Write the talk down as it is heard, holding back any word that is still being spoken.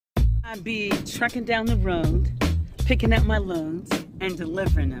I be trucking down the road, picking up my loads and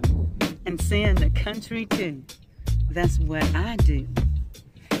delivering them, and seeing the country too. That's what I do.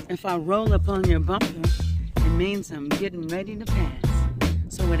 If I roll up on your bumper, it means I'm getting ready to pass.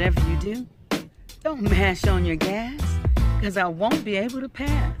 So whatever you do, don't mash on your gas, cause I won't be able to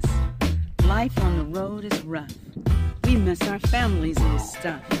pass. Life on the road is rough. We miss our families and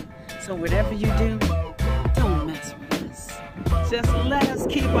stuff. So whatever you do, don't mess with us. Just let us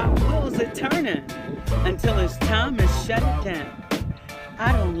keep our wheels a-turning until it's time to shut it down.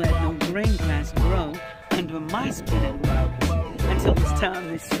 I don't let no green grass grow under my spinning wheels until it's time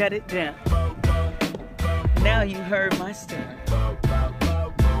to shut it down. Now you heard my story.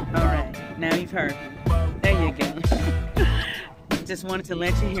 Alright, now you've heard me. There you go. Just wanted to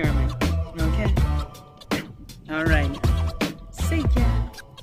let you hear me. Okay? Alright. See ya.